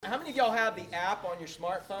how many of y'all have the app on your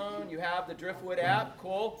smartphone? You have the Driftwood app?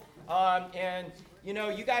 Cool. And, you know,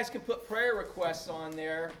 you guys can put prayer requests on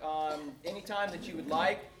there anytime that you would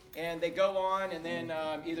like. And they go on, and then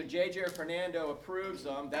either JJ or Fernando approves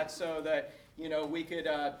them. That's so that, you know, we could,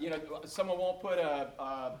 you know, someone won't put a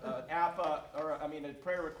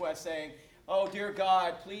prayer request saying, "Oh, dear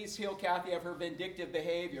God, please heal Kathy of her vindictive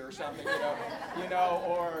behavior," or something, or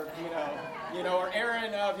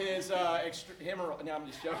Aaron of his hemorrhoid. No, I'm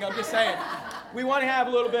just joking. I'm just saying, we want to have a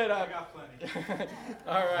little bit of. I got plenty.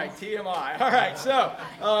 All right, TMI. All right, so,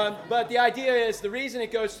 but the idea is the reason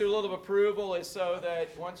it goes through a little approval is so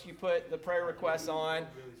that once you put the prayer requests on,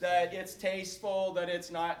 that it's tasteful, that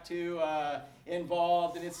it's not too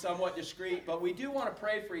involved, and it's somewhat discreet. But we do want to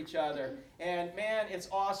pray for each other. And man, it's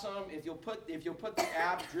awesome if you'll put the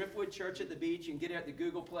app Driftwood Church at the Beach. You can get it at the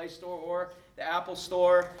Google Play Store or the Apple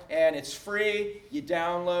Store, and it's free. You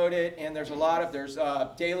download it, and there's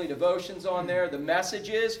daily devotions on there. The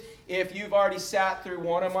messages. If you've already sat through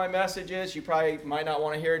one of my messages, you probably might not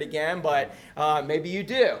want to hear it again, but maybe you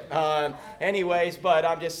do. Anyways, but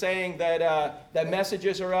I'm just saying that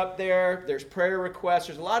messages are up there. There's prayer requests.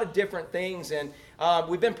 There's a lot of different things, and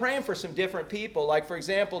we've been praying for some different people. Like, for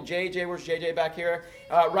example, JJ. Where's JJ back here?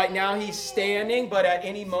 Right now he's standing, but at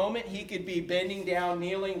any moment he could be bending down,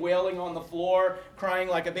 kneeling, wailing on the floor, crying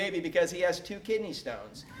like a baby because he has 2 kidney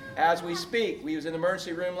stones. As we speak, we was in the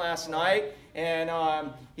emergency room last night, and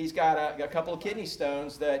he's got a couple of kidney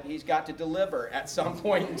stones that he's got to deliver at some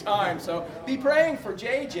point in time. So be praying for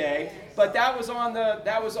JJ. But that was on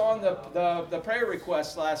the prayer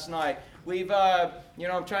requests last night. We've, I'm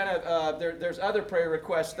trying to, there's other prayer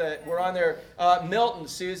requests that were on there. Milton,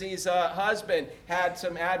 Susie's husband, had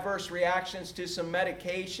some adverse reactions to some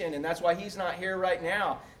medication, and that's why he's not here right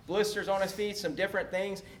now. Blisters on his feet, some different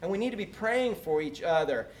things, and we need to be praying for each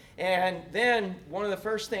other. And then one of the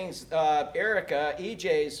first things, Erica,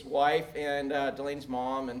 EJ's wife, and Delaney's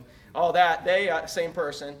mom, and all that, they, same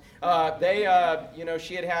person,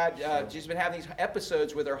 she's been having these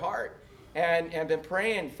episodes with her heart. And been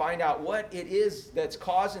praying, find out what it is that's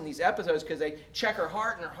causing these episodes, because they check her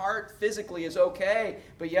heart, and her heart physically is okay,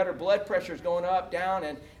 but yet her blood pressure is going up, down,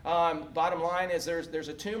 and bottom line is there's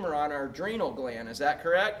a tumor on her adrenal gland. Is that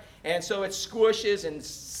correct? And so it squishes and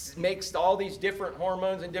makes all these different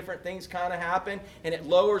hormones and different things kind of happen, and it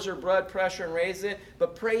lowers her blood pressure and raises it.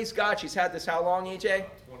 But praise God, she's had this how long, EJ?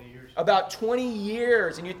 20 years. About 20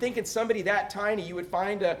 years, and you'd think in somebody that tiny you would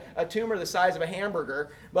find a tumor the size of a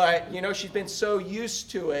hamburger, but she's been so used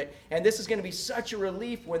to it, and this is going to be such a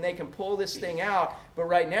relief when they can pull this thing out. But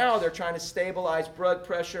right now they're trying to stabilize blood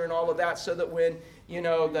pressure and all of that, so that when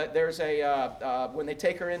that there's when they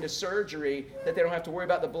take her into surgery, that they don't have to worry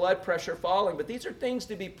about the blood pressure falling. But these are things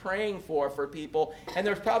to be praying for people. And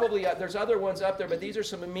there's probably there's other ones up there, but these are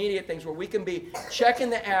some immediate things where we can be checking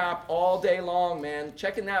the app all day long, man.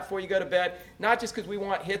 Checking that before you go to bed, not just because we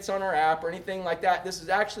want hits on our app or anything like that. This is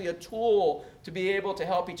actually a tool to be able to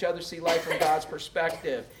help each other see life from God's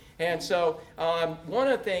perspective. And so one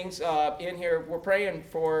of the things in here, we're praying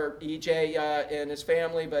for EJ and his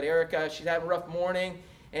family, but Erica, she's having a rough morning,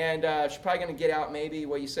 and she's probably going to get out maybe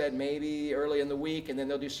early in the week, and then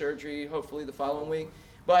they'll do surgery hopefully the following week.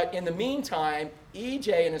 But in the meantime,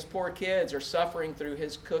 EJ and his poor kids are suffering through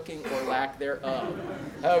his cooking or lack thereof.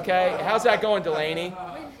 Okay? How's that going, Delaney?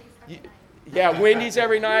 Yeah, Wendy's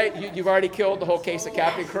every night. You've already killed the whole case of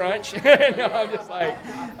Captain Crunch. No, I'm just like,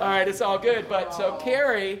 all right, it's all good. But so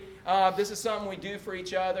Carrie, this is something we do for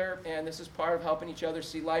each other, and this is part of helping each other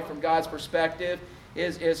see life from God's perspective,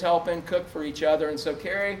 is helping cook for each other. And so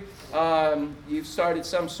Carrie, you've started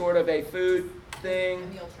some sort of a food thing. A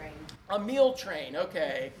meal train. A meal train,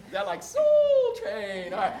 okay. Is that like Soul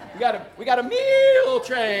Train? All right, we got a meal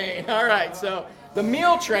train. All right, so the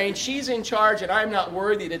meal train, she's in charge, and I'm not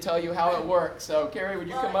worthy to tell you how it works. So, Carrie, would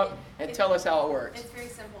you come up and tell us how it works? It's very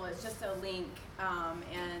simple. It's just a link,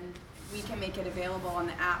 and we can make it available on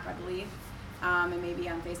the app, I believe, and maybe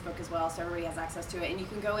on Facebook as well, so everybody has access to it. And you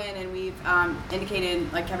can go in, and we've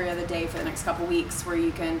indicated like every other day for the next couple weeks where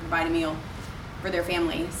you can provide a meal for their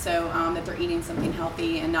family, so that they're eating something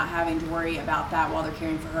healthy and not having to worry about that while they're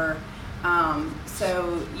caring for her.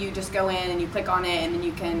 So you just go in and you click on it, and then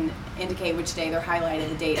you can indicate which day they're highlighted,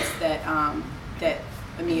 the dates that that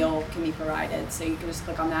a meal can be provided. So you can just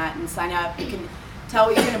click on that and sign up. You can tell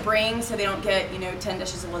what you're going to bring, so they don't get 10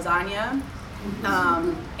 dishes of lasagna.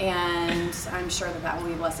 And I'm sure that will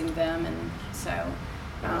be a blessing to them. And so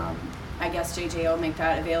I guess JJ will make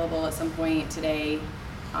that available at some point today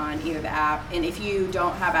on either the app. And if you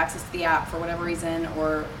don't have access to the app for whatever reason,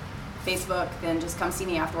 or Facebook, then just come see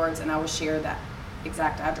me afterwards, and I will share that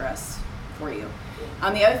exact address for you.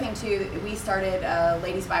 The other thing too, we started a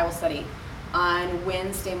ladies' Bible study on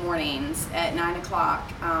Wednesday mornings at 9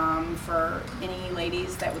 o'clock for any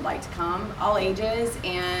ladies that would like to come, all ages,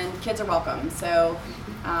 and kids are welcome. So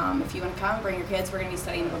if you want to come, bring your kids. We're going to be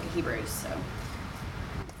studying the book of Hebrews. So.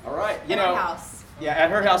 All right. At our house. Yeah, at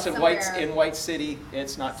her house in Somewhere. White City.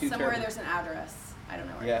 It's not too Somewhere terrible. there's an address. I don't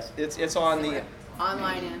know where. Yes, it's on the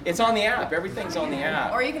online. It's on the app. Everything's on the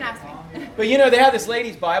app. Or you can ask me. But you know, they have this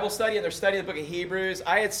ladies' Bible study, and they're studying the book of Hebrews.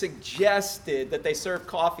 I had suggested that they serve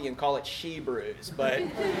coffee and call it She-Brews, but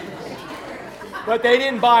they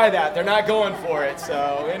didn't buy that. They're not going for it.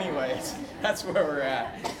 So anyways, that's where we're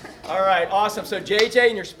at. All right, awesome. So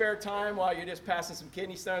JJ, in your spare time while you're just passing some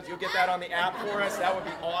kidney stones, you'll get that on the app for us. That would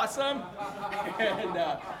be awesome. And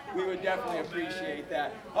we would definitely appreciate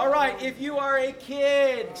that. All right, if you are a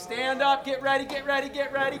kid, stand up, get ready, get ready,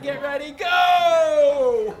 get ready, get ready,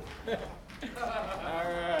 go!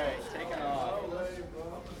 All right, take it off.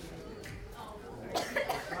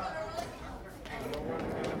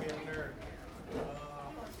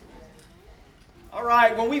 All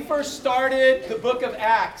right, when we first started the book of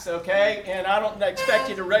Acts, okay, and I don't expect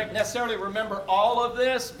you to necessarily remember all of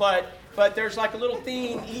this, but there's like a little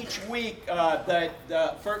theme each week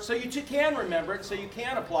so you can remember it, so you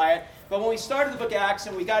can apply it. But when we started the book of Acts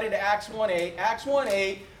and we got into Acts 1:8, Acts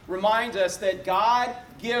 1:8 reminds us that God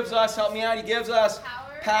gives us, help me out, He gives us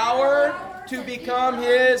power to become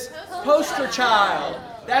His poster child.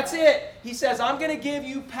 That's it. He says, I'm going to give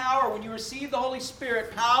you power when you receive the Holy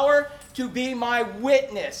Spirit, power to be my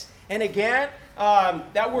witness. And again,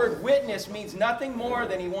 that word witness means nothing more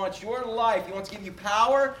than He wants your life. He wants to give you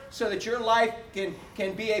power so that your life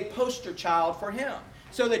can be a poster child for Him.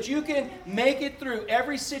 So that you can make it through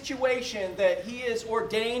every situation that He has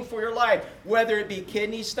ordained for your life. Whether it be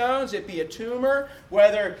kidney stones, it be a tumor,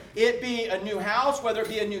 whether it be a new house, whether it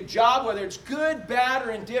be a new job, whether it's good, bad,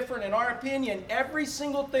 or indifferent. In our opinion, every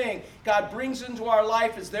single thing God brings into our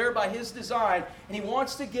life is there by His design. And He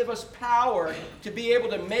wants to give us power to be able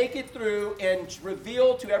to make it through and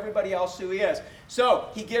reveal to everybody else who He is. So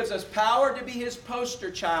He gives us power to be His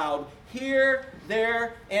poster child here,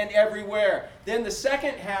 there, and everywhere. Then the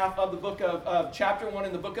second half of the book of chapter 1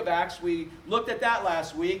 in the book of Acts, we looked at that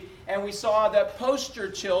last week, and we saw that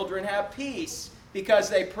poster children have peace because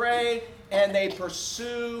they pray and they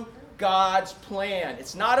pursue God's plan.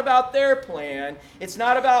 It's not about their plan. It's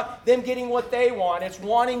not about them getting what they want. It's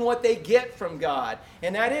wanting what they get from God.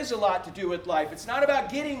 And that is a lot to do with life. It's not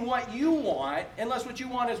about getting what you want, unless what you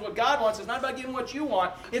want is what God wants. It's not about getting what you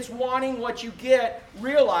want. It's wanting what you get,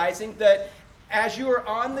 realizing that as you are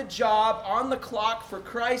on the job, on the clock for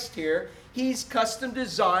Christ here, He's custom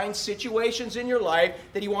designed situations in your life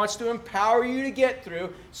that He wants to empower you to get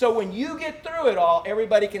through. So when you get through it all,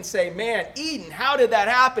 everybody can say, man, Eden, how did that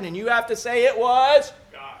happen? And you have to say it was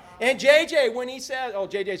God. And JJ, when he says, oh,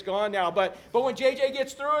 JJ's gone now, but when JJ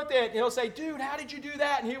gets through with it, he'll say, dude, how did you do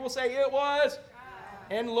that? And he will say, it was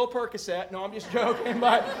God. And a little Percocet. No, I'm just joking.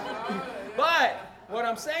 But what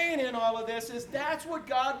I'm saying in all of this is that's what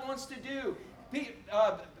God wants to do.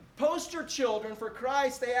 Poster children for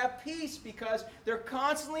Christ, they have peace because they're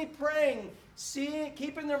constantly praying,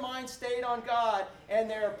 keeping their mind stayed on God, and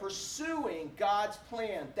they're pursuing God's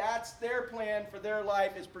plan. That's their plan for their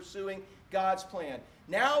life, is pursuing God's plan.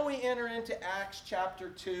 Now we enter into Acts chapter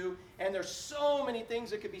 2, and there's so many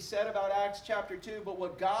things that could be said about Acts chapter 2, but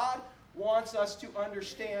what God wants us to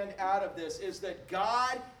understand out of this is that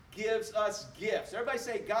God gives us gifts. Everybody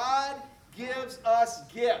say, God gives us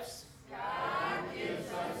gifts. God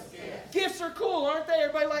gives us gifts. Gifts are cool, aren't they?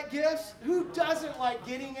 Everybody like gifts? Who doesn't like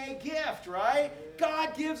getting a gift, right?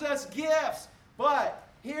 God gives us gifts. But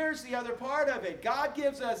here's the other part of it. God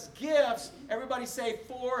gives us gifts, everybody say,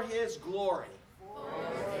 for His glory.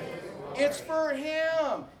 It's for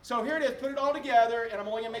Him. So here it is. Put it all together, and I'm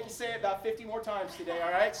only going to make you say it about 50 more times today,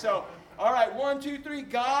 all right? So, all right, 1, 2, 3.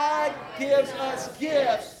 God gives us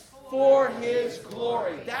gifts for His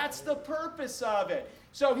glory. That's the purpose of it.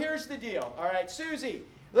 So here's the deal, all right? Susie,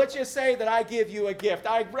 let's just say that I give you a gift.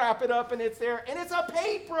 I wrap it up, and it's there, and it's a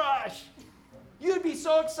paintbrush. You'd be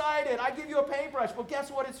so excited. I give you a paintbrush. Well,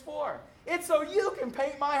 guess what it's for? It's so you can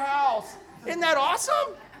paint my house. Isn't that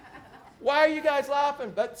awesome? Why are you guys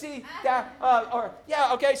laughing? But see, or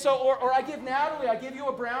I give Natalie, I give you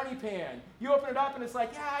a brownie pan. You open it up, and it's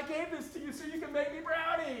like, yeah, I gave this to you so you can make me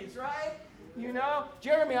brownies, right? You know,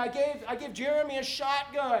 Jeremy, I give Jeremy a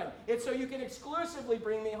shotgun. It's so you can exclusively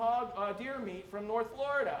bring me deer meat from North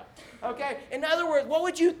Florida. Okay? In other words, what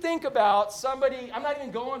would you think about somebody, I'm not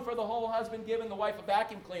even going for the whole husband giving the wife a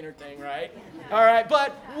vacuum cleaner thing, right? All right,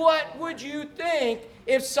 but what would you think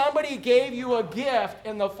if somebody gave you a gift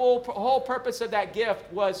and the whole purpose of that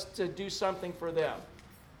gift was to do something for them?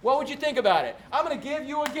 What would you think about it? I'm going to give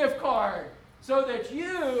you a gift card so that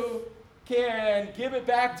you can give it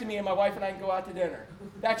back to me and my wife and I can go out to dinner.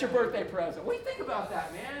 That's your birthday present. What do you think about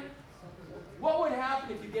that, man? What would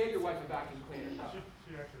happen if you gave your wife a vacuum cleaner? She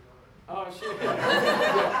actually Oh, shit.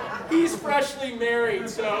 Yeah. He's freshly married,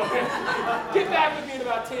 so get back with me in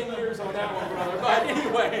about 10 years on that one, brother. But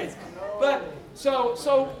anyways,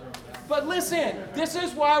 but listen, this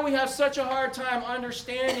is why we have such a hard time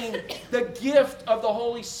understanding the gift of the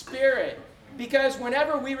Holy Spirit. Because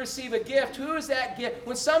whenever we receive a gift, who is that gift?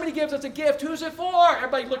 When somebody gives us a gift, who's it for?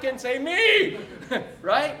 Everybody look in and say, me!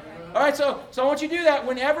 Right? All right, so I want you to do that.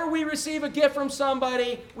 Whenever we receive a gift from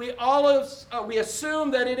somebody, we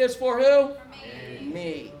assume that it is for who? For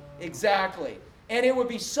Me. Exactly. And it would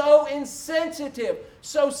be so insensitive,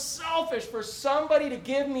 so selfish for somebody to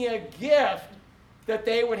give me a gift that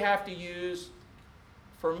they would have to use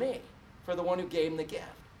for me, for the one who gave them the gift.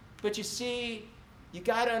 But you see, you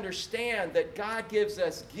got to understand that God gives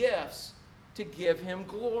us gifts to give Him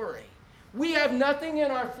glory. We have nothing in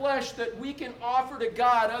our flesh that we can offer to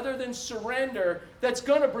God other than surrender that's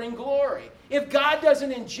going to bring glory. If God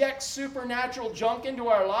doesn't inject supernatural junk into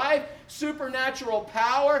our life, supernatural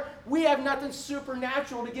power, we have nothing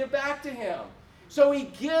supernatural to give back to Him. So He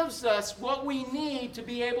gives us what we need to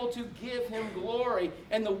be able to give Him glory,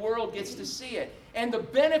 and the world gets to see it. And the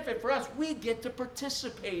benefit for us, we get to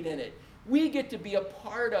participate in it. We get to be a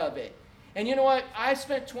part of it. And you know what? I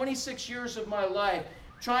spent 26 years of my life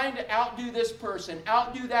trying to outdo this person,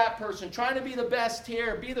 outdo that person, trying to be the best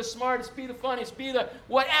here, be the smartest, be the funniest, be the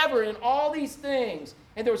whatever, and all these things.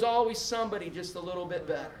 And there was always somebody just a little bit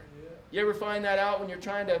better. You ever find that out when you're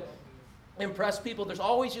trying to impress people? There's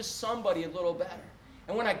always just somebody a little better.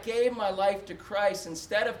 And when I gave my life to Christ,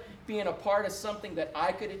 instead of being a part of something that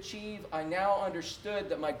I could achieve, I now understood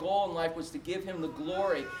that my goal in life was to give Him the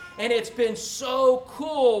glory. And it's been so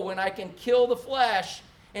cool when I can kill the flesh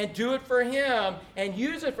and do it for Him and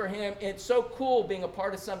use it for Him. It's so cool being a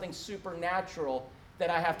part of something supernatural that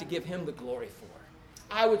I have to give Him the glory for.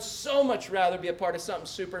 I would so much rather be a part of something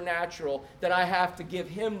supernatural that I have to give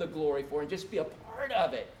Him the glory for and just be a part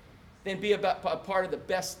of it than be a part of the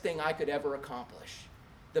best thing I could ever accomplish.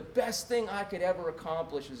 The best thing I could ever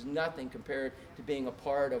accomplish is nothing compared to being a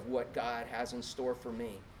part of what God has in store for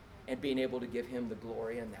me and being able to give Him the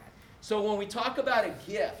glory in that. So when we talk about a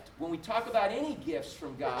gift, when we talk about any gifts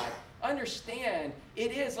from God, understand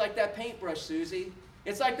it is like that paintbrush, Susie.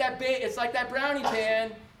 It's like that brownie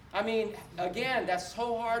pan. I mean, again, that's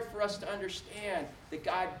so hard for us to understand that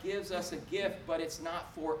God gives us a gift, but it's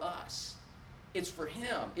not for us. It's for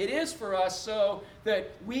Him. It is for us so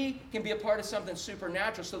that we can be a part of something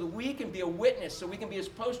supernatural, so that we can be a witness, so we can be His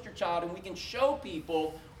poster child, and we can show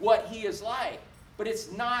people what He is like. But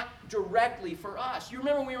it's not directly for us. You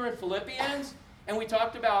remember when we were in Philippians, and we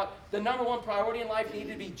talked about the number one priority in life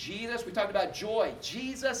needed to be Jesus? We talked about joy.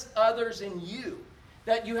 Jesus, others, and you.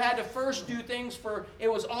 That you had to first do things it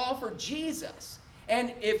was all for Jesus.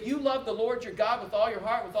 And if you love the Lord your God with all your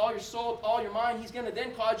heart, with all your soul, with all your mind, He's going to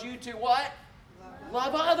then cause you to what?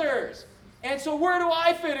 Love others. And so where do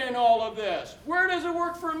I fit in all of this? Where does it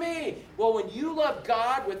work for me? Well, when you love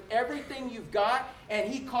God with everything you've got and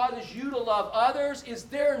He causes you to love others, is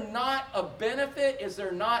there not a benefit? Is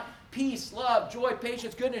there not peace, love, joy,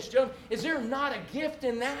 patience, goodness, gentleness? Is there not a gift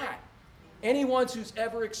in that? Anyone who's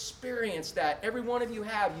ever experienced that, every one of you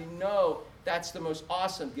have, you know that's the most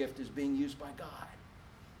awesome gift is being used by God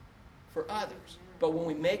for others. But when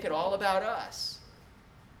we make it all about us,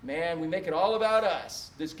 man, we make it all about us.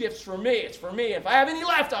 This gift's for me. It's for me. If I have any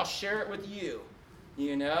left, I'll share it with you.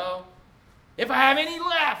 You know? If I have any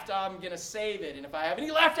left, I'm going to save it. And if I have any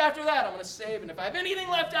left after that, I'm going to save it. And if I have anything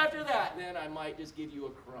left after that, then I might just give you a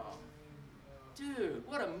crumb. Dude,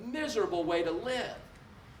 what a miserable way to live.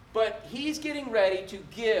 But He's getting ready to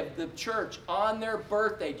give the church on their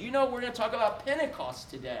birthday. Do you know we're going to talk about Pentecost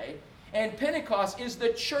today? And Pentecost is the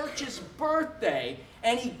church's birthday,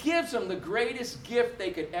 and He gives them the greatest gift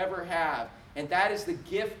they could ever have, and that is the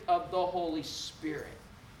gift of the Holy Spirit.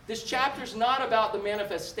 This chapter is not about the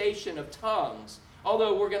manifestation of tongues,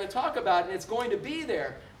 although we're going to talk about it, and it's going to be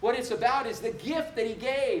there. What it's about is the gift that He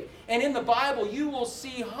gave. And in the Bible, you will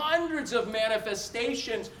see hundreds of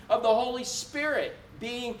manifestations of the Holy Spirit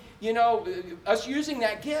being, us using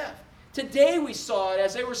that gift. Today we saw it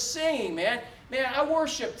as they were singing, man. Man, I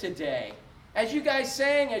worship today. As you guys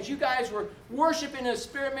sang, as you guys were worshiping the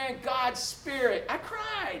Spirit, man, God's Spirit, I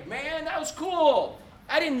cried, man. That was cool.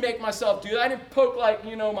 I didn't make myself do that. I didn't poke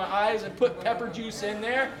my eyes and put pepper juice in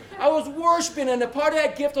there. I was worshiping, and a part of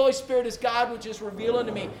that gift of the Holy Spirit is God was just revealing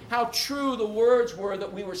to me how true the words were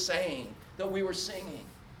that we were saying, that we were singing.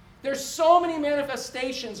 There's so many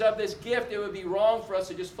manifestations of this gift, it would be wrong for us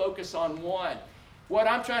to just focus on one. What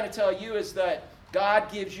I'm trying to tell you is that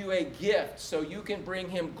God gives you a gift so you can bring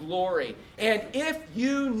him glory. And if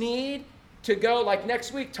you need to go, like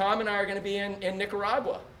next week, Tom and I are going to be in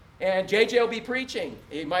Nicaragua. And JJ will be preaching.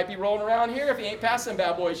 He might be rolling around here if he ain't past them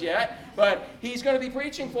bad boys yet. But he's going to be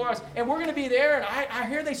preaching for us. And we're going to be there. And I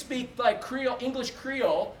hear they speak like Creole, English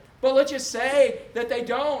Creole. But let's just say that they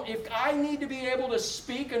don't. If I need to be able to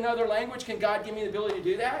speak another language, can God give me the ability to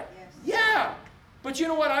do that? Yes. Yeah. But you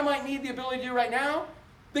know what I might need the ability to do right now?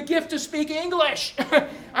 The gift to speak English.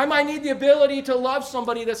 I might need the ability to love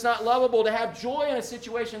somebody that's not lovable, to have joy in a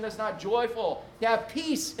situation that's not joyful, to have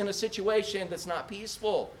peace in a situation that's not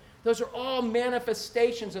peaceful. Those are all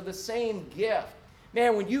manifestations of the same gift.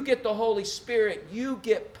 Man, when you get the Holy Spirit, you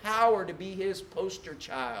get power to be his poster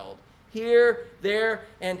child. Here, there,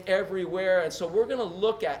 and everywhere. And so we're going to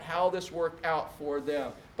look at how this worked out for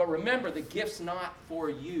them. But remember, the gift's not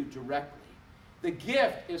for you directly. The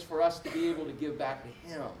gift is for us to be able to give back to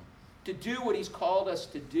him, to do what he's called us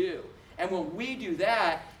to do. And when we do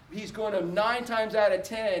that, he's going to 9 times out of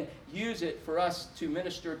 10 use it for us to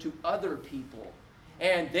minister to other people.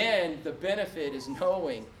 And then the benefit is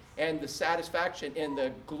knowing and the satisfaction and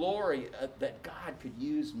the glory that God could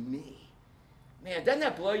use me. Man, doesn't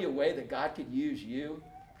that blow you away that God could use you?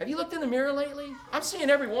 Have you looked in the mirror lately? I'm seeing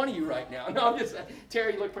every one of you right now. No, I'm just,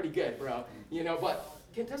 Terry, you look pretty good, bro. But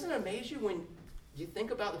doesn't it amaze you when you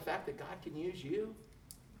think about the fact that God can use you?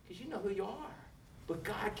 Because you know who you are. But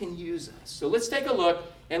God can use us. So let's take a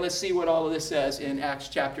look and let's see what all of this says in Acts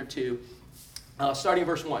chapter 2, starting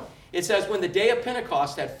verse 1. It says, when the day of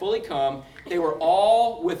Pentecost had fully come, they were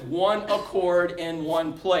all with one accord in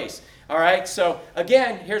one place. All right, so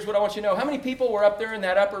again, here's what I want you to know. How many people were up there in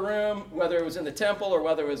that upper room, whether it was in the temple or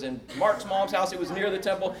whether it was in Mark's mom's house, it was near the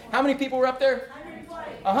temple. How many people were up there?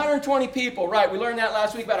 120 people, right. We learned that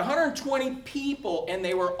last week, about 120 people, and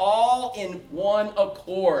they were all in one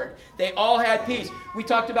accord. They all had peace. We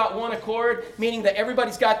talked about one accord, meaning that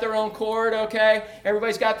everybody's got their own chord, okay?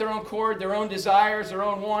 Everybody's got their own chord, their own desires, their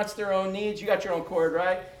own wants, their own needs. You got your own chord,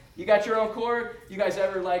 right? You got your own chord? You guys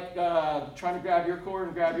ever trying to grab your chord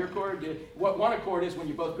and grab your chord? What one accord is when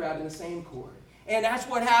you both grab in the same chord. And that's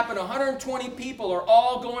what happened. 120 people are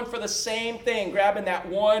all going for the same thing, grabbing that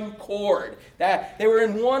one chord. That they were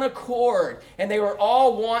in one accord, and they were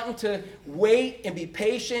all wanting to wait and be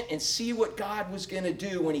patient and see what God was going to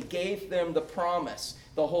do when he gave them the promise,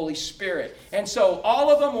 the Holy Spirit. And so all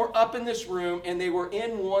of them were up in this room, and they were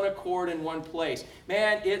in one accord in one place.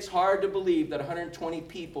 Man, it's hard to believe that 120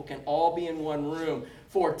 people can all be in one room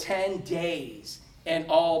for 10 days. And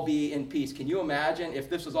all be in peace. Can you imagine if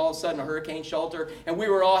this was all of a sudden a hurricane shelter and we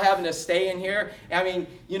were all having to stay in here? I mean,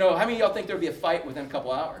 how many of y'all think there'd be a fight within a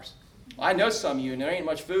couple hours? Well, I know some of you, and there ain't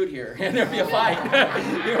much food here, and there'd be a fight.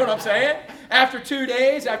 You know what I'm saying? After 2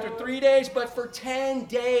 days, after 3 days, but for 10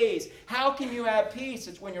 days, how can you have peace?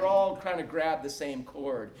 It's when you're all trying to grab the same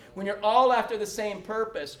cord, when you're all after the same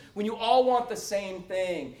purpose, when you all want the same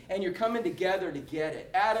thing, and you're coming together to get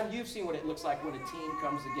it. Adam, you've seen what it looks like when a team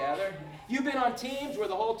comes together. You've been on teams where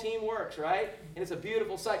the whole team works, right? And it's a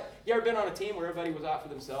beautiful sight. You ever been on a team where everybody was out for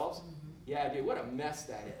themselves? Yeah, dude, what a mess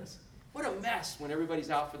that is. What a mess when everybody's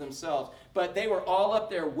out for themselves. But they were all up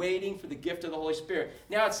there waiting for the gift of the Holy Spirit.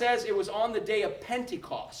 Now it says it was on the day of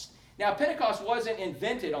Pentecost. Now Pentecost wasn't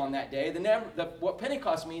invented on that day. What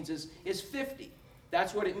Pentecost means is 50.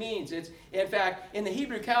 That's what it means. It's, in fact, in the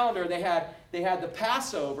Hebrew calendar, they had the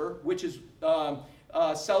Passover, which is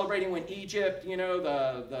celebrating when Egypt,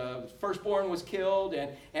 the firstborn was killed,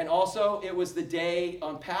 and also it was the day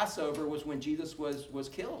on Passover was when Jesus was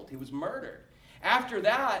killed. He was murdered. After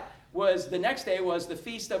that, the next day was the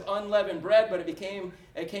Feast of Unleavened Bread, but it became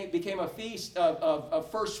a feast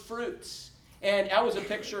of first fruits. And that was a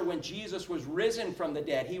picture when Jesus was risen from the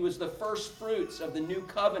dead. He was the first fruits of the new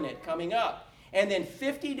covenant coming up. And then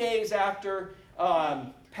 50 days after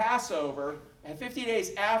Passover, and 50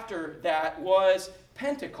 days after that was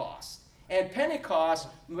Pentecost. And Pentecost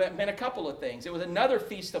meant a couple of things. It was another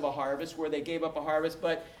feast of a harvest where they gave up a harvest,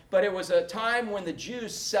 but it was a time when the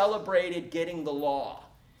Jews celebrated getting the law.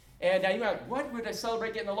 And now you're like, what would they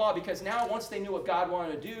celebrate getting the law? Because now once they knew what God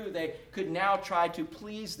wanted to do, they could now try to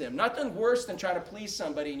please them. Nothing worse than trying to please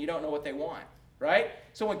somebody and you don't know what they want. right?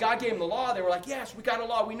 So when God gave them the law, they were like, yes, we got a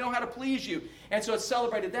law. We know how to please you. And so it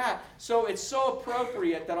celebrated that. So it's so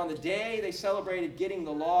appropriate that on the day they celebrated getting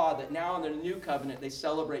the law, that now in the new covenant, they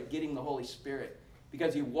celebrate getting the Holy Spirit.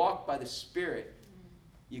 Because you walk by the Spirit.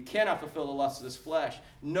 You cannot fulfill the lusts of this flesh.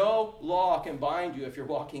 No law can bind you if you're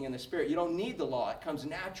walking in the Spirit. You don't need the law. It comes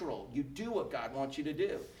natural. You do what God wants you to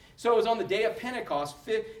do. So it was on the day of Pentecost,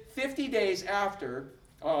 50 days after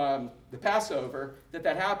the Passover, that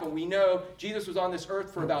happened. We know Jesus was on this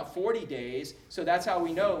earth for about 40 days, so that's how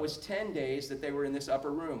we know it was 10 days that they were in this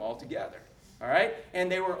upper room all together. All right? And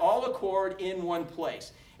they were all accord in one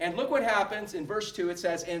place. And look what happens in verse 2. It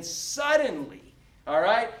says, and suddenly, all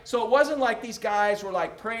right? So it wasn't like these guys were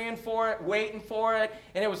like praying for it, waiting for it,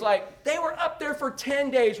 and it was like they were up there for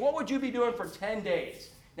 10 days. What would you be doing for 10 days?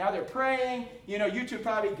 Now they're praying. You know, you two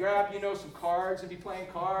probably grab, some cards and be playing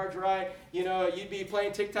cards, right? You'd be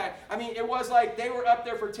playing tic-tac. I mean, it was like they were up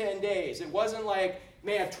there for 10 days. It wasn't like,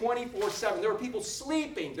 man, 24/7. There were people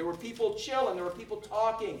sleeping. There were people chilling. There were people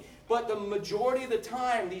talking. But the majority of the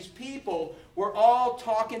time, these people were all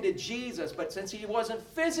talking to Jesus. But since he wasn't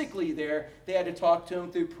physically there, they had to talk to him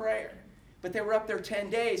through prayer. But they were up there 10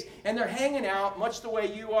 days. And they're hanging out much the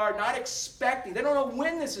way you are, not expecting. They don't know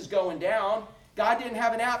when this is going down. God didn't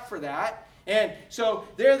have an app for that. And so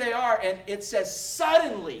there they are, and it says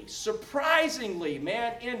suddenly, surprisingly,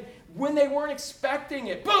 man, when they weren't expecting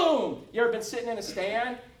it, boom! You ever been sitting in a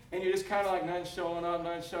stand, and you're just kind of like, nothing's showing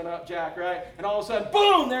up, Jack, right? And all of a sudden,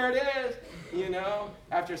 boom, there it is,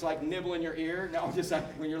 after it's like nibbling your ear. No, just like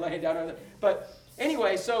when you're laying down on it. But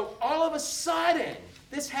anyway, so all of a sudden,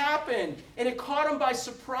 this happened, and it caught them by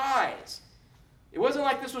surprise. It wasn't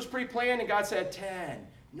like this was pre-planned, and God said, 10,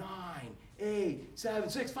 9, 8, 7,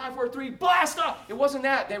 6, 5, 4, 3, blast off. It wasn't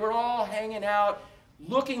that. They were all hanging out,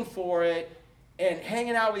 looking for it, and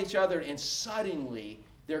hanging out with each other, and suddenly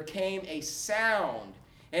there came a sound.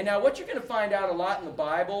 And now what you're going to find out a lot in the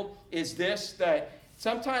Bible is this, that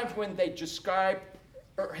sometimes when they describe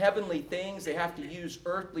heavenly things, they have to use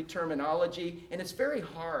earthly terminology, and it's very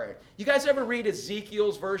hard. You guys ever read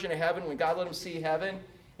Ezekiel's version of heaven when God let him see heaven?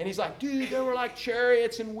 And he's like, dude, there were like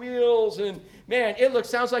chariots and wheels, and man,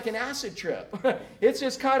 sounds like an acid trip. It's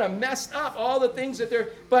just kind of messed up, all the things that they're,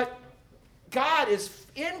 but God is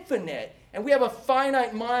infinite, and we have a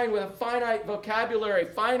finite mind with a finite vocabulary,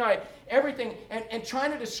 finite everything, and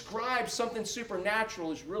trying to describe something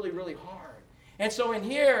supernatural is really, really hard. And so in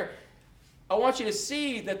here, I want you to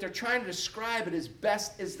see that they're trying to describe it as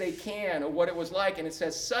best as they can of what it was like. And it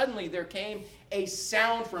says, suddenly there came a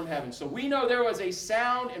sound from heaven. So we know there was a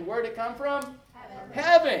sound, and where did it come from?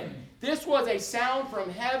 Heaven. This was a sound from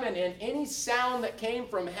heaven, and any sound that came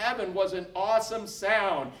from heaven was an awesome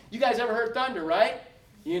sound. You guys ever heard thunder, right?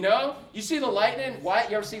 You see the lightning? Why?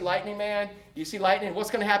 You ever see lightning, man? You see lightning?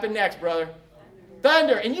 What's going to happen next, brother?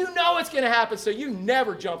 Thunder. And you know it's going to happen, so you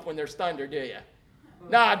never jump when there's thunder, do you?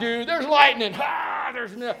 Nah, dude, there's lightning.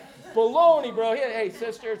 There's no baloney, bro. Hey,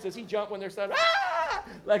 sister, does he jump when there's thunder?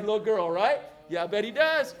 Like a little girl, right? Yeah, I bet he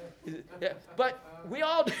does. Yeah, but we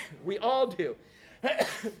all do.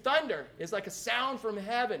 Thunder is like a sound from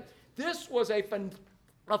heaven. This was a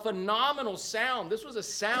phenomenal sound. This was a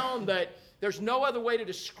sound that there's no other way to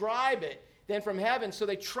describe it than from heaven. So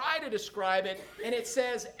they try to describe it, and it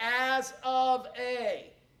says, as of a.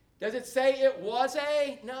 Does it say it was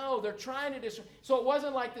a? No, they're trying to describe. So it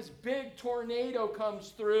wasn't like this big tornado comes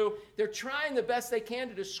through. They're trying the best they can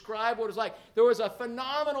to describe what it was like. There was a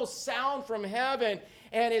phenomenal sound from heaven,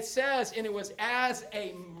 and it says, and it was as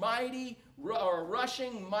a mighty or a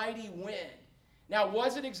rushing mighty wind. Now,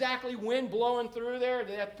 was it exactly wind blowing through there? Did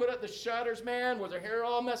they have to put up the shutters, man? Was their hair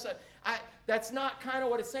all messed up? That's not kind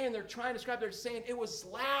of what it's saying. They're trying to describe. They're saying it was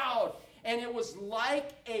loud. And it was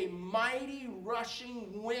like a mighty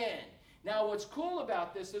rushing wind. Now, what's cool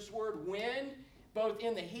about this word wind, both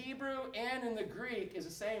in the Hebrew and in the Greek, is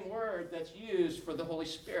the same word that's used for the Holy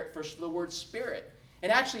Spirit, for the word Spirit.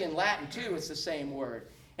 And actually in Latin, too, it's the same word.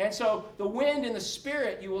 And so the wind and the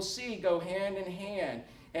Spirit, you will see, go hand in hand.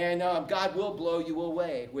 And God will blow you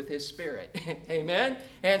away with his Spirit. Amen?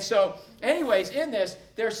 And so, anyways, in this,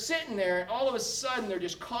 they're sitting there, and all of a sudden, they're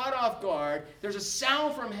just caught off guard. There's a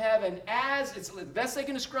sound from heaven, as it's the best they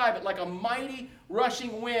can describe it, like a mighty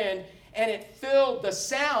rushing wind, and the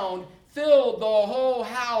sound filled the whole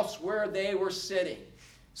house where they were sitting.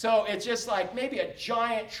 So it's just like maybe a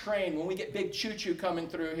giant train when we get big choo-choo coming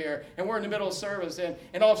through here, and we're in the middle of service,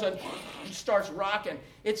 and all of a sudden it starts rocking.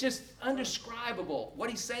 It's just indescribable. What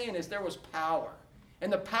he's saying is there was power,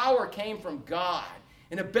 and the power came from God.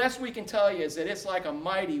 And the best we can tell you is that it's like a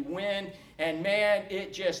mighty wind, and man,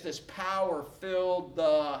 this power filled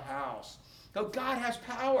the house. So God has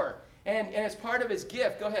power. And it's part of his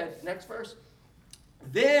gift. Go ahead, next verse.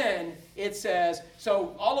 Then it says,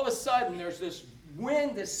 so all of a sudden there's this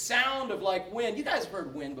wind, this sound of like wind. You guys have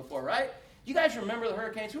heard wind before, right? You guys remember the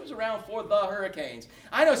hurricanes? Who was around for the hurricanes?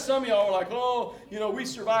 I know some of y'all were like, oh, we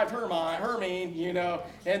survived Hermine,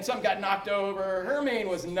 and some got knocked over. Hermine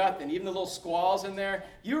was nothing, even the little squalls in there.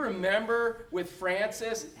 You remember with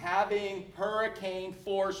Francis having hurricane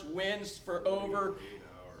force winds for over,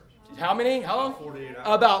 how many? How long? 48 hours.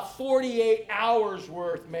 About 48 hours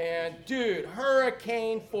worth, man. Dude,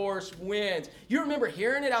 hurricane force winds. You remember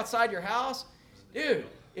hearing it outside your house? Dude,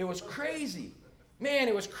 it was crazy. Man,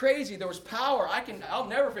 it was crazy. There was power. I'll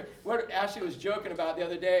never forget what Ashley was joking about the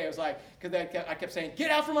other day. I was like, because I kept saying,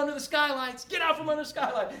 get out from under the skylights. Get out from under the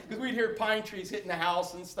skylights. Because we'd hear pine trees hitting the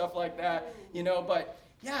house and stuff like that. But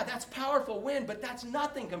yeah, that's powerful wind, but that's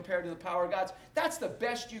nothing compared to the power of God's. That's the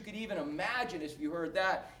best you could even imagine if you heard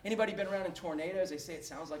that. Anybody been around in tornadoes? They say it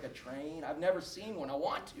sounds like a train. I've never seen one. I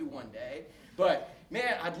want to one day. But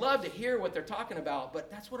man, I'd love to hear what they're talking about,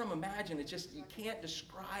 but that's what I'm imagining. It's just, you can't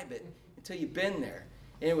describe it until you've been there.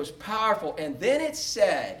 And it was powerful. And then it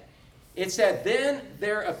said, then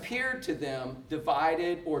there appeared to them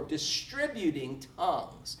divided or distributing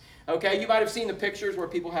tongues. Okay, you might have seen the pictures where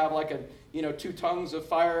people have like two tongues of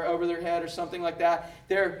fire over their head or something like that.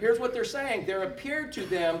 Here's what they're saying. There appeared to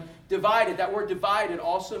them divided. That word divided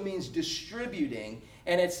also means distributing.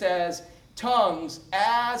 And it says tongues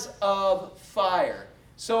as of fire.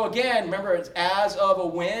 So again, remember, it's as of a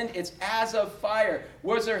wind. It's as of fire.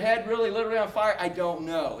 Was their head really literally on fire? I don't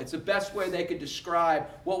know. It's the best way they could describe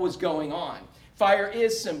what was going on. Fire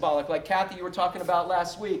is symbolic, like Kathy, you were talking about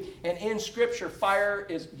last week. And in Scripture, fire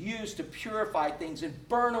is used to purify things and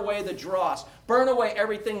burn away the dross, burn away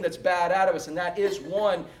everything that's bad out of us. And that is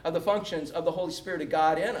one of the functions of the Holy Spirit of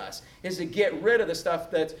God in us, is to get rid of the stuff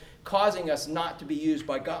that's causing us not to be used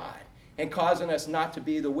by God and causing us not to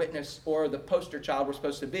be the witness or the poster child we're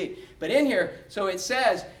supposed to be. But in here, so it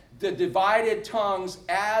says, the divided tongues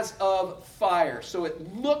as of fire. So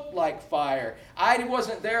it looked like fire. I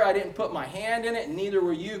wasn't there. I didn't put my hand in it, and neither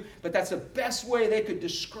were you. But that's the best way they could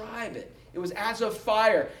describe it. It was as of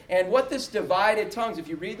fire. And what this divided tongues, if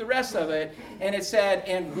you read the rest of it, and it said,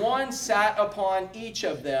 and one sat upon each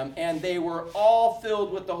of them, and they were all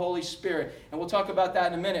filled with the Holy Spirit. And we'll talk about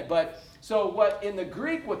that in a minute. But so what in the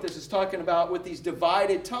Greek, what this is talking about with these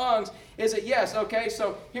divided tongues is that, yes, okay,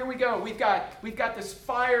 so here we go. We've got this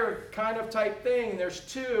fire kind of type thing. There's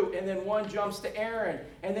two, and then one jumps to Aaron,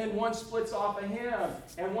 and then one splits off of him,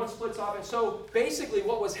 and one splits off. And so basically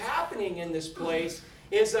what was happening in this place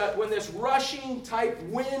is that when this rushing type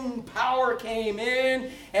wind power came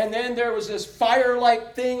in, and then there was this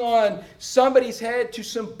fire-like thing on somebody's head to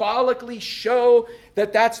symbolically show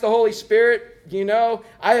that that's the Holy Spirit.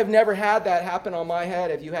 I have never had that happen on my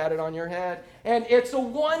head. Have you had it on your head? And it's a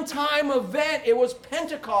one-time event. It was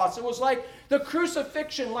Pentecost. It was like the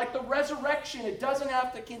crucifixion, like the resurrection. It doesn't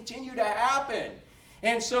have to continue to happen.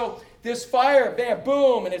 And so this fire, bam,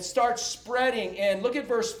 boom, and it starts spreading. And look at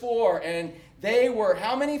verse 4. And they were,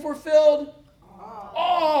 how many were filled?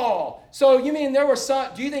 All. So you mean there were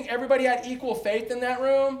some, do you think everybody had equal faith in that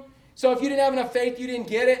room? So if you didn't have enough faith, you didn't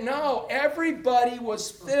get it? No, everybody was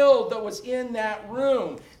filled that was in that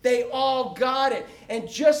room. They all got it. And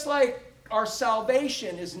just like our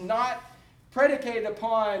salvation is not predicated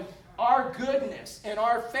upon our goodness and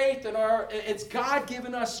our faith and it's God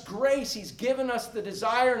giving us grace. He's given us the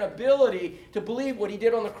desire and ability to believe what He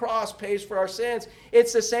did on the cross pays for our sins.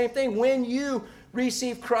 It's the same thing. When you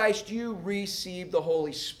receive Christ, you receive the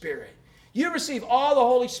Holy Spirit. You receive all the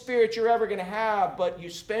Holy Spirit you're ever going to have, but you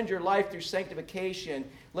spend your life through sanctification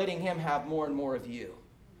letting Him have more and more of you.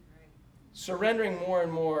 Surrendering more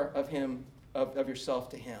and more of Him, of yourself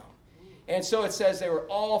to Him. And so it says they were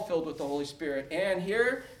all filled with the Holy Spirit. And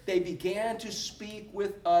here they began to speak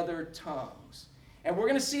with other tongues. And we're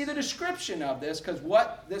going to see the description of this, because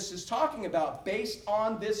what this is talking about based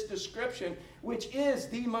on this description, which is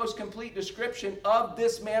the most complete description of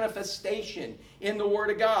this manifestation in the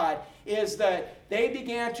Word of God, is that they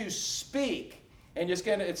began to speak. And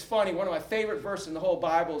it's funny, one of my favorite verses in the whole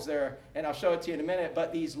Bible is there, and I'll show it to you in a minute,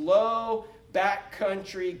 but these low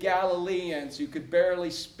backcountry Galileans who could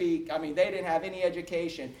barely speak, they didn't have any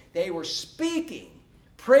education. They were speaking,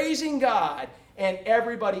 praising God, and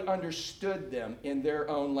everybody understood them in their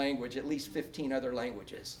own language, at least 15 other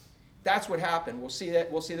languages. That's what happened. We'll see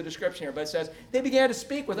that. We'll see the description here. But it says they began to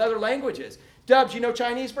speak with other languages. Dubs, you know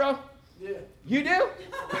Chinese, bro? Yeah. You do?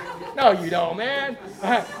 No, you don't, man.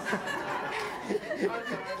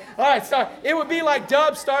 All right, so it would be like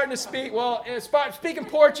Dubs starting to speak. Well, speaking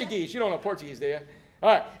Portuguese. You don't know Portuguese, do you? All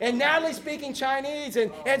right. And Natalie speaking Chinese,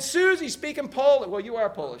 and Susie speaking Polish. Well, you are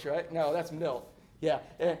Polish, right? No, that's Milt. Yeah.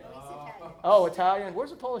 Oh, Italian.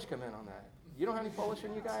 Where's the Polish come in on that? You don't have any Polish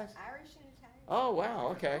in you guys? Irish and Italian. Oh, wow.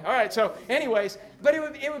 Okay. All right. So anyways, but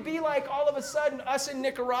it would be like all of a sudden us in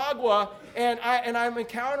Nicaragua, and I'm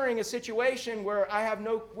encountering a situation where I have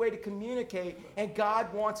no way to communicate, and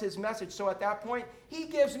God wants his message. So at that point, he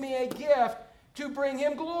gives me a gift to bring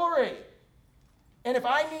him glory. And if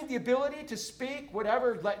I need the ability to speak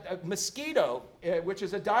whatever, like a mosquito, which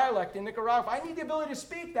is a dialect in Nicaragua, if I need the ability to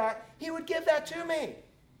speak that, he would give that to me.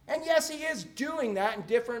 And yes, he is doing that in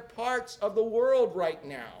different parts of the world right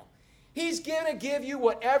now. He's going to give you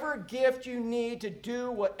whatever gift you need to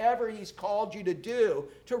do whatever he's called you to do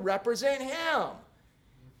to represent him.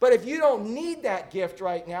 But if you don't need that gift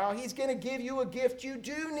right now, he's going to give you a gift you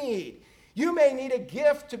do need. You may need a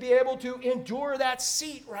gift to be able to endure that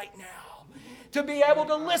seat right now, to be able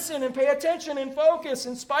to listen and pay attention and focus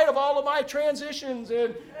in spite of all of my transitions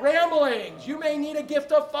and ramblings. You may need a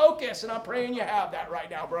gift of focus, and I'm praying you have that right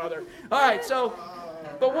now, brother. All right, so,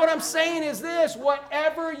 but what I'm saying is this: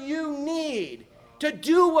 whatever you need to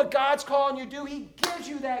do what God's calling you to do, he gives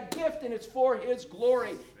you that gift, and it's for his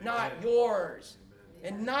glory, not yours,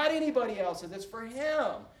 and not anybody else's. It's for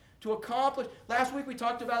him to accomplish. Last week we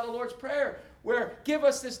talked about the Lord's Prayer, where give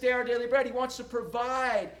us this day our daily bread. He wants to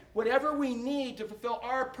provide whatever we need to fulfill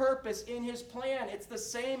our purpose in his plan. It's the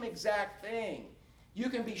same exact thing. You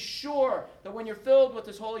can be sure that when you're filled with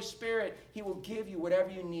his Holy Spirit, he will give you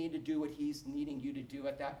whatever you need to do what he's needing you to do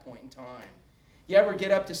at that point in time. You ever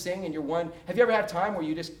get up to sing and have you ever had a time where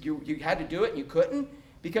you had to do it and you couldn't?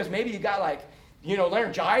 Because maybe you got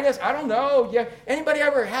laryngitis? I don't know. Yeah. Anybody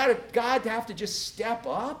ever had God have to just step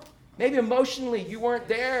up? Maybe emotionally you weren't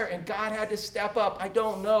there and God had to step up. I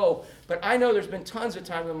don't know. But I know there's been tons of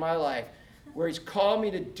times in my life where he's called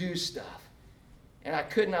me to do stuff, and I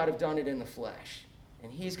could not have done it in the flesh.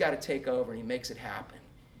 And he's got to take over, and he makes it happen.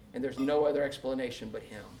 And there's no other explanation but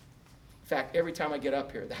him. In fact, every time I get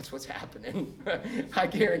up here, that's what's happening. I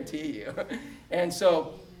guarantee you. And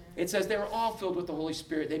so it says they were all filled with the Holy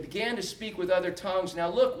Spirit. They began to speak with other tongues. Now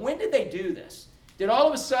look, when did they do this? Did all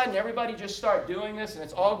of a sudden everybody just start doing this and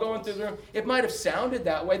it's all going through the room? It might have sounded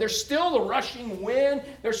that way. There's still the rushing wind.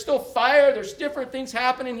 There's still fire. There's different things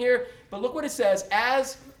happening here. But look what it says.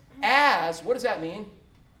 As, what does that mean?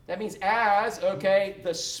 That means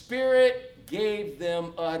the Spirit gave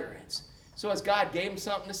them utterance. So as God gave them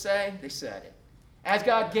something to say, they said it. As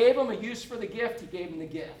God gave them a use for the gift, he gave them the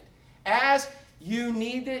gift. As you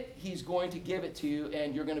need it, he's going to give it to you,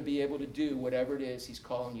 and you're going to be able to do whatever it is he's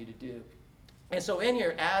calling you to do. And so in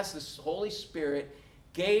here, as the Holy Spirit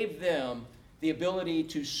gave them the ability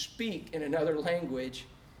to speak in another language,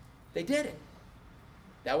 they did it.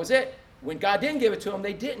 That was it. When God didn't give it to them,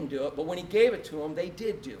 they didn't do it. But when he gave it to them, they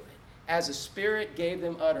did do it. As the Spirit gave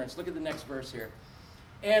them utterance. Look at the next verse here.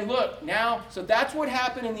 And look, now, so that's what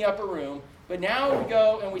happened in the upper room. But now we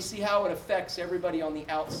go and we see how it affects everybody on the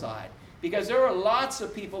outside. Because there are lots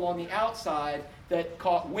of people on the outside that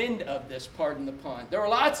caught wind of this, pardon the pun. There were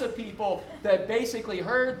lots of people that basically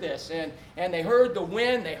heard this, and they heard the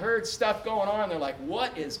wind, they heard stuff going on. They're like,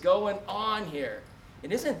 what is going on here?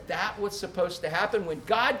 And isn't that what's supposed to happen? When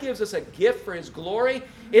God gives us a gift for his glory,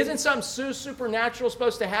 isn't something so supernatural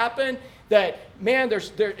supposed to happen that, man,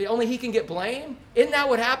 only he can get blamed? Isn't that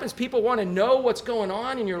what happens? People want to know what's going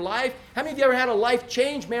on in your life. How many of you ever had a life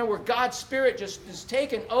change, man, where God's Spirit just is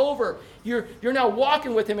taken over? You're now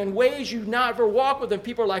walking with him in ways you never walked with him.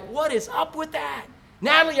 People are like, what is up with that?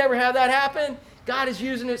 Natalie, ever had that happen? God is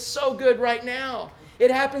using it so good right now. It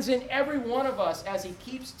happens in every one of us as he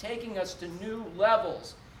keeps taking us to new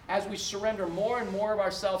levels. As we surrender more and more of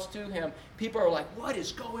ourselves to him, people are like, what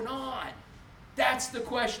is going on? That's the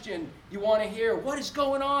question you want to hear. What is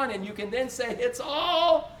going on? And you can then say, it's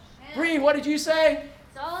all. Bree, what did you say?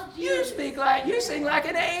 It's all Jesus. You sing like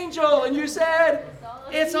an angel. And you said,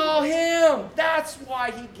 it's all him. That's why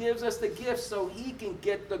he gives us the gifts, so he can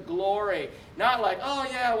get the glory. Not like, oh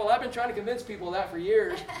yeah, well, I've been trying to convince people of that for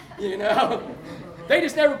years. They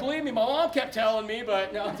just never believed me. My mom kept telling me,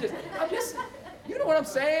 but no, I'm just, you know what I'm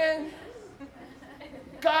saying?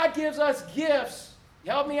 God gives us gifts.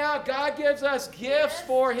 Help me out. God gives us gifts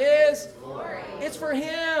for his glory. It's for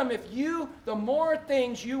him. The more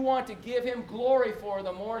things you want to give him glory for,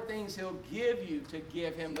 the more things he'll give you to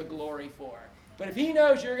give him the glory for. But if he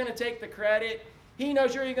knows you're going to take the credit, he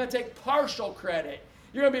knows you're going to take partial credit.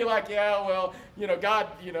 You're going to be like, yeah, well, God,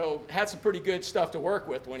 had some pretty good stuff to work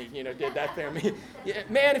with when he, did that thing.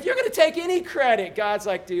 Man, if you're going to take any credit, God's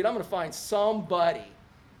like, dude, I'm going to find somebody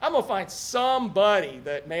I'm going to find somebody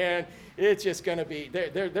that, man, it's just going to be,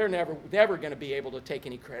 they're never going to be able to take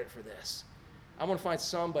any credit for this. I'm going to find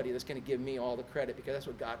somebody that's going to give me all the credit because that's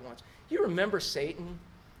what God wants. Do you remember Satan?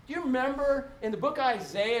 Do you remember in the book of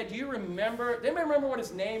Isaiah, does anybody remember what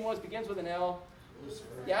his name was? Begins with an L? Lucifer.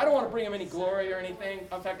 Yeah, I don't want to bring him any glory or anything.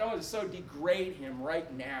 In fact, I want to so degrade him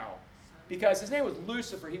right now because his name was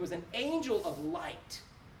Lucifer. He was an angel of light.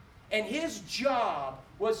 And his job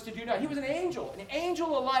was to do that. He was an angel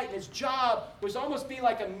of light, and his job was almost be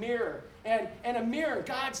like a mirror. And a mirror,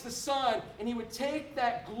 God's the sun, and he would take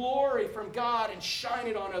that glory from God and shine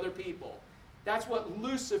it on other people. That's what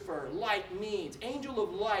Lucifer, light, means. Angel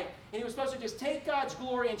of light. And he was supposed to just take God's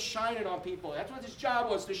glory and shine it on people. That's what his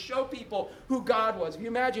job was, to show people who God was. If you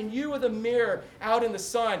imagine you with a mirror out in the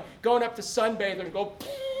sun, going up to sunbather and go,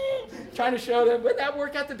 trying to show them, wouldn't that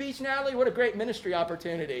work at the beach, Natalie? What a great ministry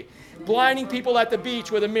opportunity. Blinding people at the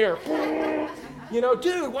beach with a mirror. You know,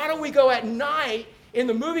 dude, why don't we go at night in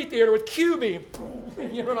the movie theater with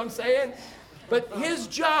QB? You know what I'm saying? But his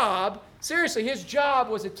job, seriously, his job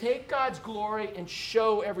was to take God's glory and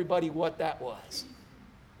show everybody what that was.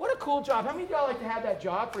 What a cool job. How many of y'all like to have that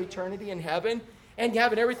job for eternity in heaven and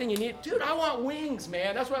having everything you need? Dude, I want wings,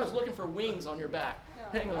 man. That's why I was looking for wings on your back.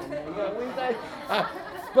 Hang on, man. You got wings?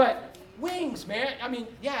 But wings, man. I mean,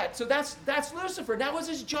 yeah, so that's Lucifer. That was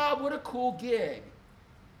his job. What a cool gig.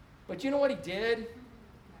 But you know what he did?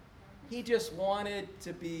 He just wanted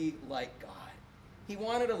to be like God. He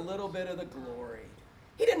wanted a little bit of the glory.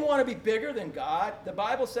 He didn't want to be bigger than God. The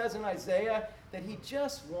Bible says in Isaiah that he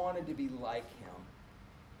just wanted to be like him.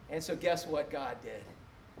 And so guess what God did?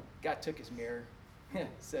 God took his mirror,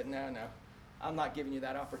 said, no, I'm not giving you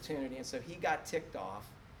that opportunity. And so he got ticked off,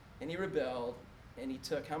 and he rebelled, and he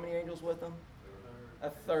took how many angels with him? A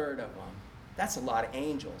third of them. That's a lot of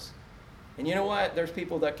angels. And you know what? There's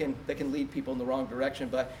people that can lead people in the wrong direction.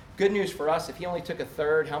 But good news for us, if he only took a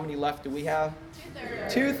third, how many left do we have?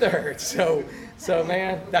 2/3. 2/3. So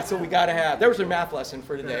man, that's what we got to have. There was a math lesson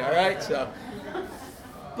for today, all right?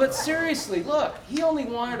 But seriously, look, he only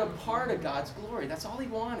wanted a part of God's glory. That's all he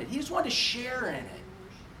wanted. He just wanted to share in it.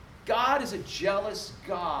 God is a jealous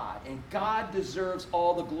God, and God deserves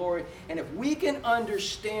all the glory. And if we can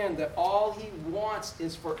understand that all he wants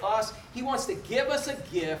is for us, he wants to give us a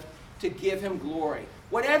gift to give him glory.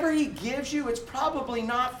 Whatever he gives you, it's probably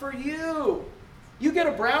not for you. You get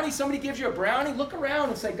a brownie, somebody gives you a brownie, look around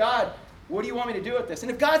and say, God, what do you want me to do with this?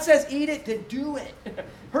 And if God says eat it, then do it.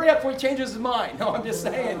 Hurry up before he changes his mind. No, I'm just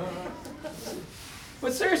saying.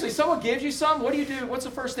 But seriously, someone gives you some, what do you do? What's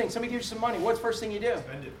the first thing? Somebody gives you some money. What's the first thing you do?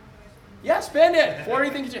 Spend it. Yeah, spend it. Before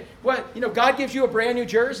anything you do. Well, God gives you a brand new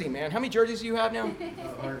jersey, man. How many jerseys do you have now?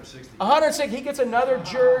 160. 160. He gets another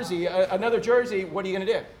jersey. What are you going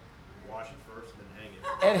to do? Wash it first,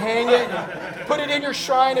 And hang it. And put it in your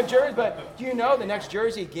shrine of jerseys. But do you know the next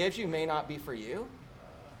jersey he gives you may not be for you?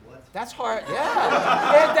 What? That's hard.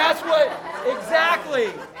 Yeah. And that's what, exactly.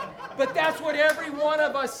 But that's what every one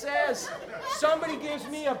of us says. Somebody gives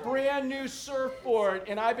me a brand new surfboard,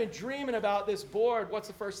 and I've been dreaming about this board. What's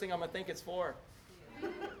the first thing I'm going to think it's for?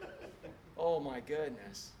 Oh, my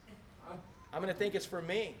goodness. I'm going to think it's for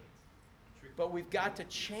me. But we've got to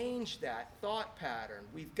change that thought pattern.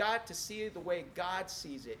 We've got to see it the way God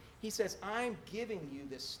sees it. He says, I'm giving you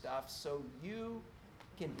this stuff so you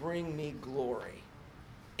can bring me glory.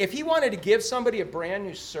 If he wanted to give somebody a brand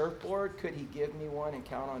new surfboard, could he give me one and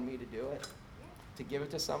count on me to do it? To give it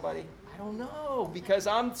to somebody? I don't know, because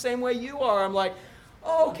I'm the same way you are. I'm like,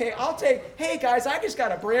 oh, okay, hey guys, I just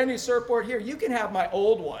got a brand new surfboard here. You can have my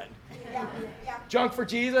old one. Yeah. Junk for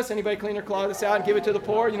Jesus. Anybody clean their closets out and give it to the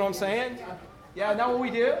poor? You know what I'm saying? Yeah, isn't that what we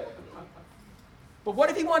do? But what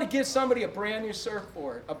if he wanted to give somebody a brand new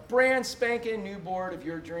surfboard, a brand spanking new board of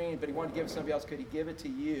your dream, but he wanted to give it to somebody else? Could he give it to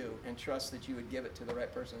you and trust that you would give it to the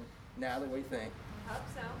right person? Natalie, what do you think? Hope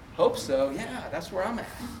so. Hope so. Yeah, that's where I'm at.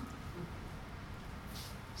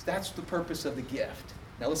 So that's the purpose of the gift.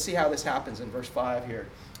 Now let's see how this happens in verse 5 here.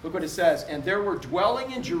 Look what it says. And there were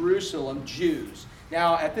dwelling in Jerusalem Jews.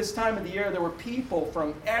 Now, at this time of the year, there were people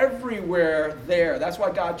from everywhere there. That's why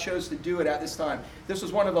God chose to do it at this time. This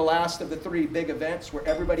was one of the last of the 3 big events where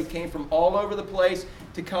everybody came from all over the place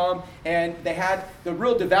to come. And the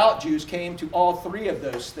real devout Jews came to all 3 of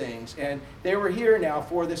those things. And they were here now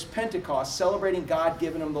for this Pentecost, celebrating God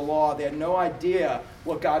giving them the law. They had no idea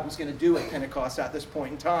what God was going to do at Pentecost at this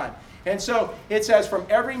point in time. And so it says from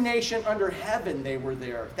every nation under heaven they were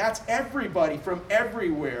there. That's everybody from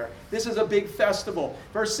everywhere. This is a big festival.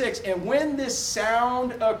 Verse 6, and when this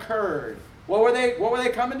sound occurred, what were they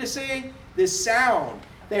coming to see? This sound.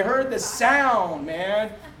 They heard the sound,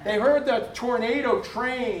 man. They heard the tornado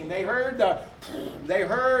train. They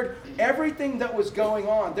heard everything that was going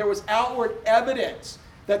on. There was outward evidence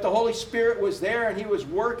that the Holy Spirit was there and He was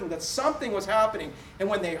working, that something was happening. And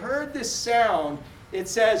when they heard this sound, it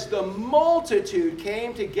says the multitude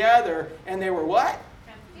came together and they were what?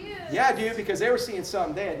 Confused. Yeah, dude, because they were seeing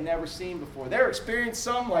something they had never seen before. They were experiencing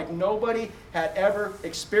something like nobody had ever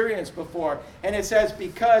experienced before. And it says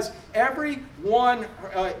because everyone,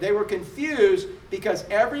 they were confused because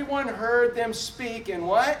everyone heard them speak in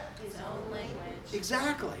what? His own language.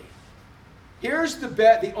 Exactly. Here's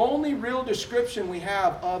the only real description we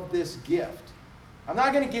have of this gift. I'm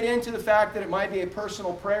not going to get into the fact that it might be a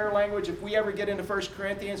personal prayer language. If we ever get into 1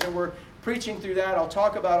 Corinthians and we're preaching through that, I'll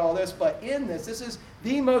talk about all this. But in this is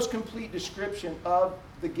the most complete description of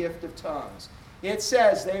the gift of tongues. It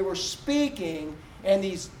says they were speaking, and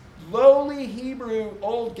these lowly Hebrew,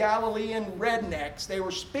 old Galilean rednecks, they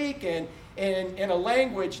were speaking in a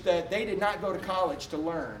language that they did not go to college to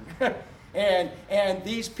learn. And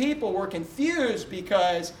these people were confused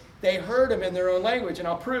because they heard them in their own language. And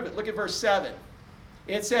I'll prove it. Look at verse 7.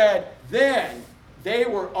 It said, then they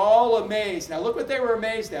were all amazed. Now look what they were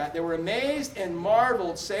amazed at. They were amazed and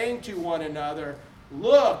marveled, saying to one another,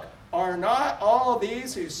 look, are not all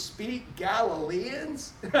these who speak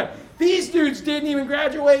Galileans? These dudes didn't even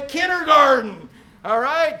graduate kindergarten. All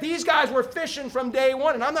right? These guys were fishing from day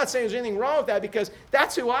one. And I'm not saying there's anything wrong with that because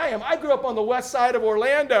that's who I am. I grew up on the west side of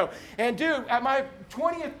Orlando. And dude, at my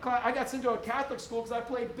 20th class, I got sent to a Catholic school because I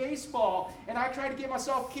played baseball. And I tried to get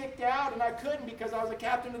myself kicked out, and I couldn't because I was the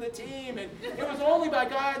captain of the team. And it was only by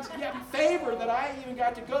God's favor that I even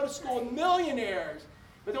got to go to school with millionaires.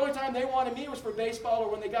 But the only time they wanted me was for baseball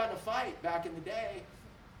or when they got in a fight back in the day.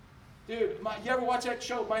 Dude, you ever watch that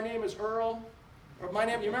show, My Name is Earl? Or My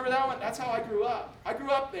Name, you remember that one? That's how I grew up. I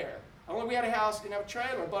grew up there. Only we had a house, didn't have a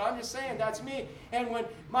trailer, but I'm just saying, that's me. And when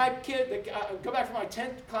my kid, go back for my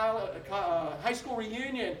 10th high school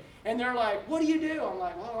reunion, and they're like, what do you do? I'm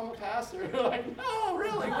like, well, I'm a pastor. They're like, no,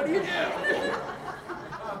 really, what do you do?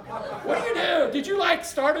 What do you do? Did you like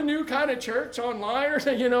start a new kind of church online or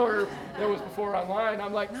something, or that was before online?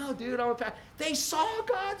 I'm like, no, dude, I'm a pastor. They saw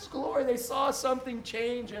God's glory. They saw something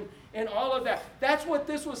change and all of that. That's what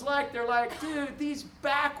this was like. They're like, dude, these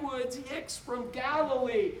backwoods hicks from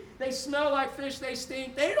Galilee, they smell like fish, they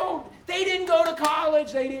stink. They didn't go to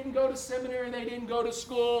college, they didn't go to seminary, they didn't go to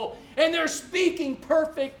school, and they're speaking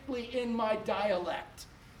perfectly in my dialect.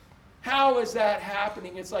 How is that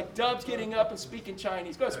happening? It's like Dubs getting up and speaking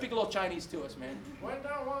Chinese. Go ahead, speak a little Chinese to us, man.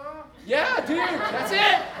 Yeah, dude, that's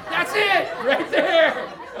it. That's it, right there.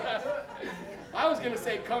 I was going to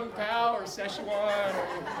say Kung Pao or Szechuan.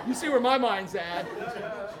 You see where my mind's at.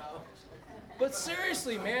 But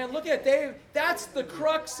seriously, man, look at that's the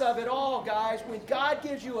crux of it all, guys. When God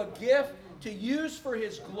gives you a gift to use for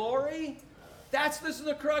His glory, this is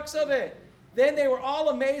the crux of it. Then they were all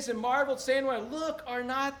amazed and marveled, saying, look, are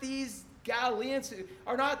not these Galileans,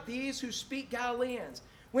 are not these who speak Galileans?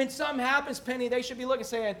 When something happens, Penny, they should be looking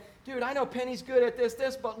saying, dude, I know Penny's good at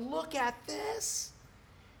this, but look at this.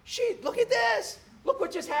 Look at this. Look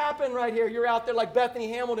what just happened right here. You're out there like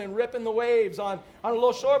Bethany Hamilton ripping the waves on a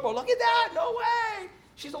little shortboard. Look at that. No way.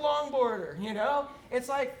 She's a longboarder, It's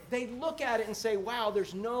like they look at it and say, wow,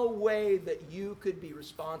 there's no way that you could be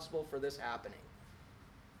responsible for this happening.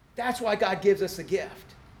 That's why God gives us a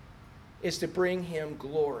gift, is to bring Him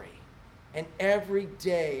glory. And every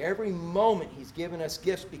day, every moment, He's given us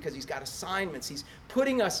gifts because He's got assignments. He's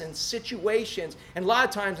putting us in situations. And a lot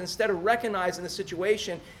of times, instead of recognizing the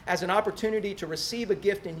situation as an opportunity to receive a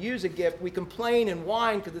gift and use a gift, we complain and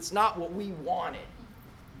whine because it's not what we wanted.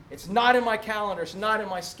 It's not in my calendar. It's not in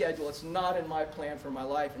my schedule. It's not in my plan for my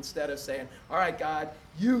life. Instead of saying, all right, God,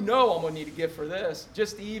 I'm going to need a gift for this.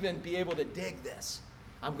 Just to even be able to dig this,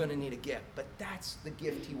 I'm going to need a gift. But that's the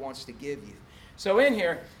gift He wants to give you. So in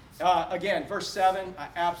here, again, verse 7, I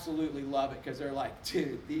absolutely love it because they're like,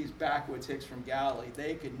 dude, these backwoods hicks from Galilee,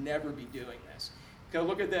 they could never be doing this. Go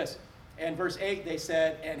look at this. And verse 8, they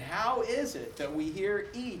said, and how is it that we hear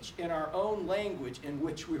each in our own language in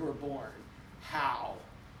which we were born? How?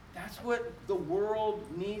 That's what the world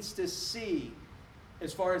needs to see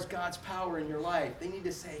as far as God's power in your life. They need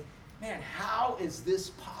to say, man, how is this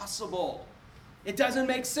possible? It doesn't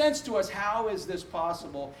make sense to us. How is this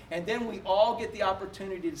possible? And then we all get the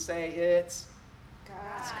opportunity to say, it's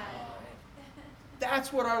God.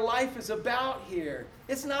 That's what our life is about here.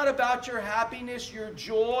 It's not about your happiness, your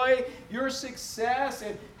joy, your success,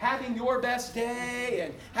 and having your best day,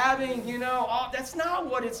 and having, that's not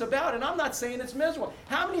what it's about. And I'm not saying it's miserable.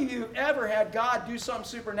 How many of you have ever had God do something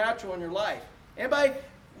supernatural in your life? Anybody?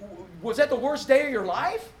 Was that the worst day of your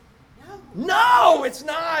life? No, it's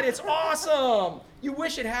not. It's awesome. You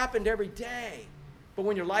wish it happened every day. But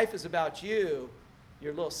when your life is about you,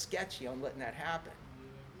 you're a little sketchy on letting that happen.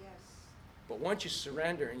 Yes. But once you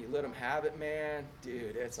surrender and you let them have it, man,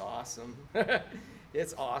 dude, it's awesome.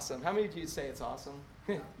 It's awesome. How many of you say it's awesome?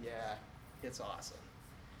 Yeah, it's awesome.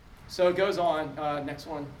 So it goes on, next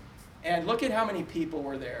one. And look at how many people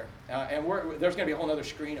were there. And there's going to be a whole other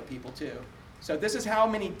screen of people too. So this is how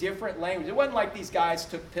many different languages. It wasn't like these guys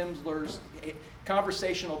took Pimsleur's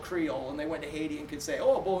conversational Creole and they went to Haiti and could say,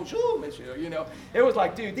 oh, bonjour, monsieur, you know. It was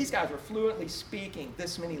like, dude, these guys were fluently speaking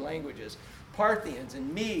this many languages. Parthians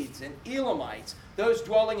and Medes and Elamites, those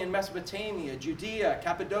dwelling in Mesopotamia, Judea,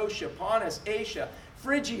 Cappadocia, Pontus, Asia,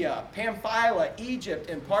 Phrygia, Pamphylia, Egypt,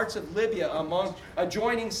 and parts of Libya among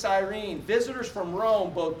adjoining Cyrene, visitors from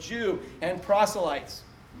Rome, both Jew and proselytes,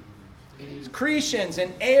 Cretians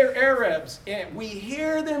and Arabs, and we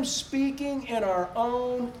hear them speaking in our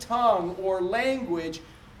own tongue or language.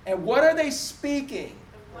 And what are they speaking?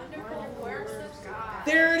 The wonderful works of God.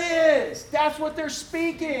 There it is. That's what they're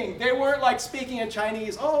speaking. They weren't like speaking in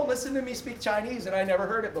Chinese. Oh, listen to me speak Chinese, and I never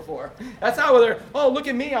heard it before. That's not what they're, oh, look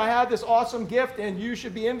at me. I have this awesome gift, and you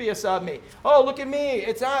should be envious of me. Oh, look at me.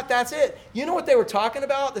 It's not, that's it. You know what they were talking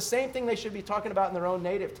about? The same thing they should be talking about in their own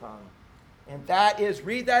native tongue. And that is,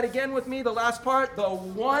 read that again with me, the last part, the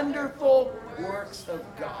wonderful works of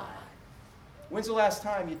God. When's the last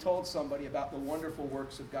time you told somebody about the wonderful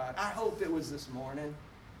works of God? I hope it was this morning.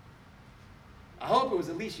 I hope it was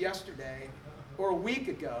at least yesterday or a week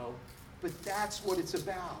ago, but that's what it's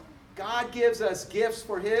about. God gives us gifts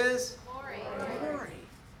for His glory.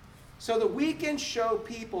 So that we can show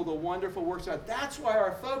people the wonderful works of God. That's why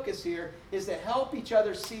our focus here is to help each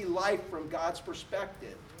other see life from God's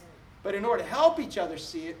perspective. But in order to help each other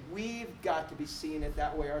see it, we've got to be seeing it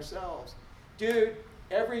that way ourselves. Dude,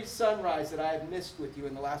 every sunrise that I have missed with you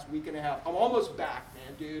in the last week and a half, I'm almost back,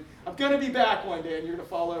 man, dude. I'm going to be back one day and you're going to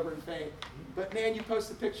fall over and faint. But, man, you post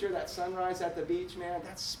a picture of that sunrise at the beach, man,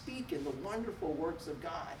 that's speaking the wonderful works of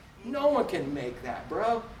God. No one can make that,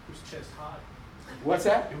 bro. It was chest high. What's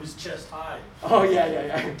that? It was chest high. Oh,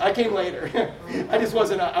 yeah. I came later.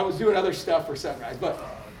 I was doing other stuff for sunrise.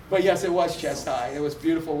 But yes, it was chest high. It was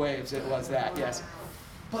beautiful waves. It was that, yes.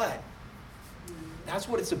 But that's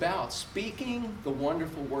what it's about, speaking the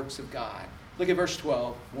wonderful works of God. Look at verse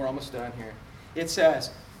 12. We're almost done here. It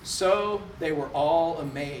says, so they were all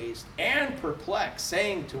amazed and perplexed,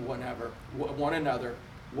 saying to one another,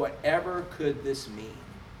 whatever could this mean?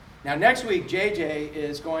 Now, next week, JJ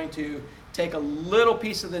is going to take a little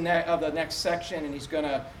piece of the next section, and he's going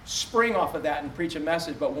to spring off of that and preach a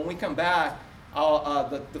message. But when we come back,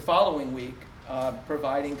 the following week,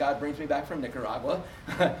 providing God brings me back from Nicaragua,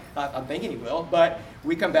 I'm thinking He will, but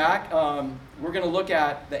we come back, we're going to look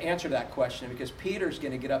at the answer to that question, because Peter's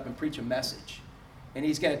going to get up and preach a message, and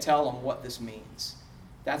he's going to tell them what this means.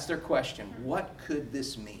 That's their question. What could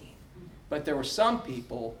this mean? But there were some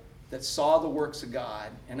people that saw the works of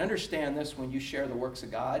God, and understand this when you share the works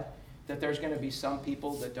of God, that there's going to be some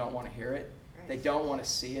people that don't want to hear it. They don't want to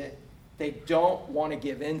see it. They don't want to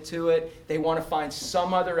give into it. They want to find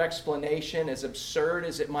some other explanation, as absurd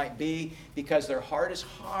as it might be, because their heart is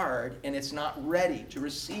hard and it's not ready to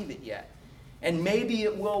receive it yet. And maybe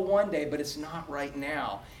it will one day, but it's not right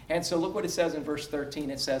now. And so look what it says in verse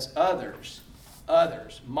 13. It says, others,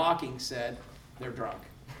 mocking, said, they're drunk.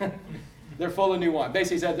 They're full of new wine.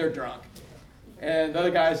 Basically said they're drunk. And the other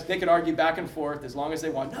guys, they could argue back and forth as long as they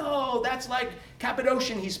want. No, that's like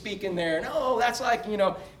Cappadocian he's speaking there. No, that's like,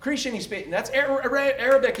 Cretan he's speaking. That's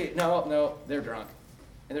Arabic. No, they're drunk.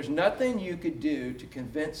 And there's nothing you could do to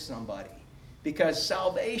convince somebody. Because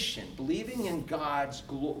salvation, believing in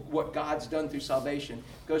what God's done through salvation,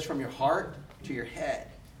 goes from your heart to your head,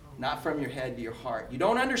 not from your head to your heart. You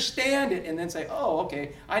don't understand it and then say, oh,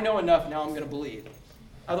 okay, I know enough, now I'm going to believe.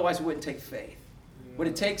 Otherwise, it wouldn't take faith. What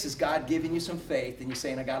it takes is God giving you some faith, and you're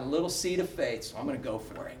saying, I got a little seed of faith, so I'm going to go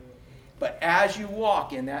for it. But as you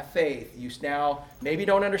walk in that faith, you now maybe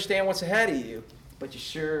don't understand what's ahead of you, but you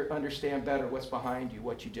sure understand better what's behind you,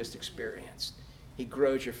 what you just experienced. He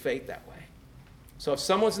grows your faith that way. So if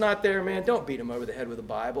someone's not there, man, don't beat them over the head with the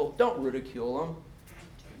Bible. Don't ridicule them.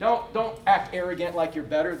 Don't act arrogant like you're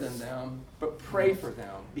better than them, but pray for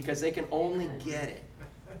them, because they can only get it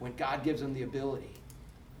when God gives them the ability.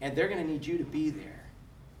 And they're going to need you to be there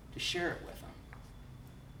to share it with them,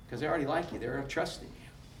 because they already like you. They're trusting you.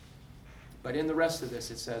 But in the rest of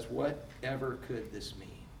this, it says, whatever could this mean?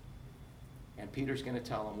 And Peter's going to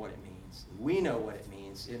tell them what it means. We know what it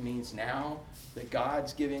means. It means now that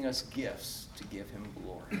God's giving us gifts to give Him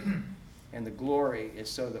glory. And the glory is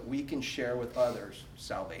so that we can share with others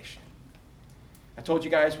salvation. I told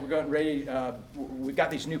you guys we're going ready. We've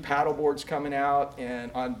got these new paddle boards coming out,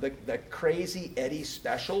 and on the Crazy Eddie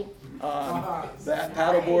special, that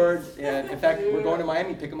paddle board. And in fact, we're going to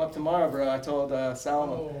Miami to pick them up tomorrow, bro. I told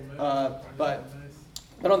Salma. But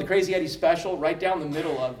on the Crazy Eddie special, right down the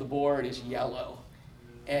middle of the board is yellow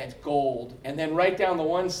and gold, and then right down the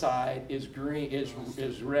one side is green,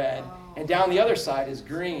 is red, and down the other side is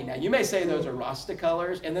green. Now you may say those are Rasta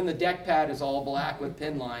colors, and then the deck pad is all black with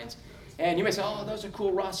pin lines. And you may say, oh, those are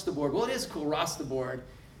cool Rasta board. Well, it is a cool Rasta board.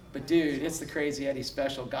 But, dude, it's the Crazy Eddie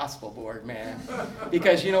special gospel board, man.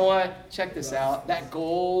 Because you know what? Check this out. That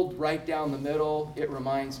gold right down the middle, it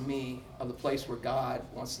reminds me of the place where God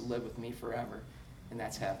wants to live with me forever. And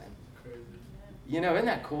that's heaven. You know, isn't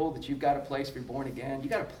that cool that you've got a place if you're born again?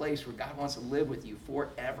 You've got a place where God wants to live with you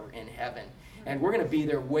forever in heaven. And we're going to be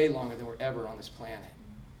there way longer than we're ever on this planet.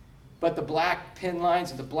 But the black pin lines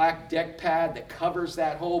and the black deck pad that covers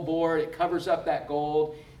that whole board, it covers up that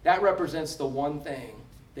gold, that represents the one thing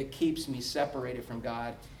that keeps me separated from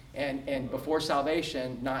God and before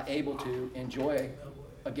salvation, not able to enjoy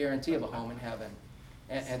a guarantee of a home in heaven.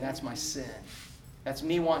 And that's my sin. That's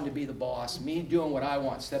me wanting to be the boss, me doing what I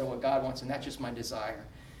want instead of what God wants, and that's just my desire.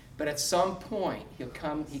 But at some point,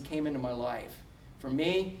 he came into my life. For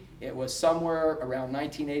me, it was somewhere around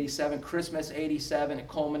 1987, Christmas 87. It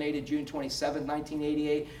culminated June 27,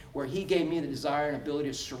 1988, where he gave me the desire and ability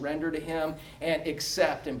to surrender to him and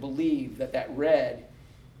accept and believe that red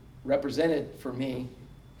represented for me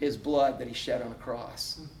his blood that he shed on a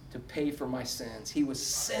cross to pay for my sins. He was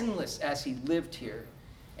sinless as he lived here.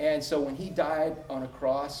 And so when he died on a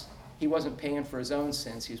cross, he wasn't paying for his own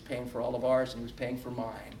sins. He was paying for all of ours, and he was paying for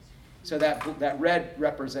mine. So that red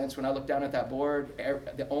represents, when I look down at that board,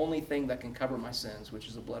 the only thing that can cover my sins, which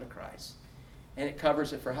is the blood of Christ. And it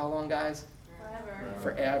covers it for how long, guys?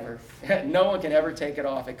 Forever. No one can ever take it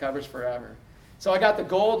off. It covers forever. So I got the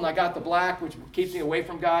gold and I got the black, which keeps me away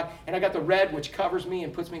from God. And I got the red, which covers me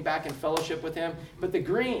and puts me back in fellowship with him. But the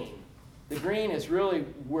green is really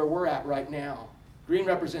where we're at right now. Green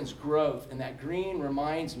represents growth. And that green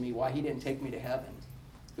reminds me why he didn't take me to heaven.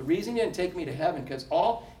 The reason he didn't take me to heaven, because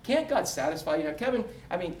can't God satisfy you? Now, Kevin,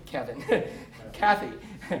 Kathy,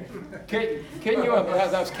 couldn't you have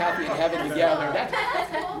that was Kathy in heaven together?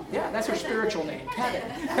 That's her spiritual name, Kevin.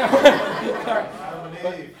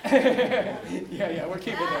 Yeah, we're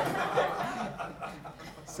keeping it.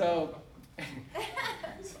 So,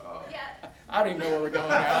 I don't even know where we're going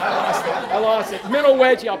now. I lost it. Middle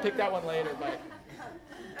wedgie, I'll pick that one later.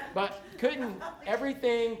 But couldn't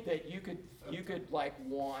everything that you could like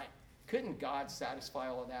want, couldn't God satisfy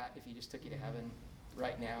all of that if he just took you to heaven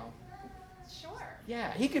right now? Sure.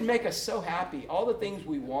 Yeah, he could make us so happy. All the things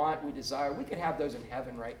we want, we desire, we could have those in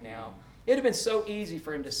heaven right now. It would have been so easy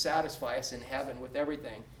for him to satisfy us in heaven with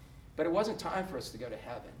everything. But it wasn't time for us to go to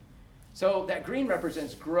heaven. So that green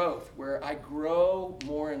represents growth, where I grow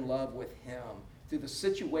more in love with him through the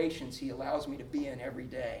situations he allows me to be in every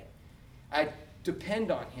day. I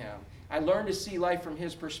depend on him. I learn to see life from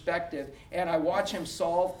his perspective, and I watch him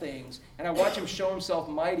solve things, and I watch him show himself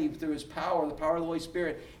mighty through his power, the power of the Holy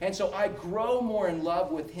Spirit. And so I grow more in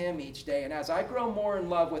love with him each day. And as I grow more in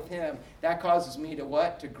love with him, that causes me to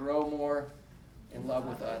what? To grow more in love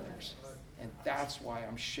with others. And that's why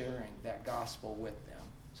I'm sharing that gospel with them.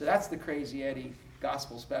 So that's the Crazy Eddie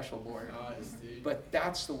Gospel Special Board. But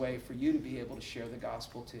that's the way for you to be able to share the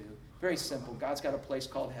gospel too. Very simple. God's got a place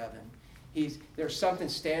called heaven. There's something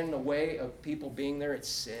standing in the way of people being there. It's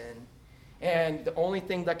sin. And the only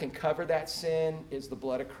thing that can cover that sin is the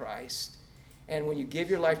blood of Christ. And when you give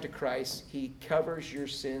your life to Christ, he covers your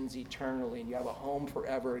sins eternally, and you have a home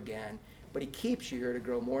forever again. But he keeps you here to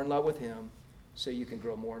grow more in love with him so you can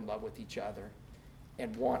grow more in love with each other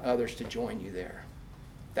and want others to join you there.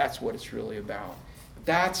 That's what it's really about.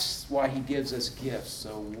 That's why he gives us gifts.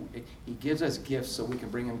 So he gives us gifts so we can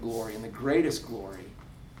bring him glory. And the greatest glory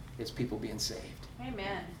is people being saved.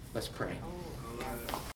 Amen. Let's pray.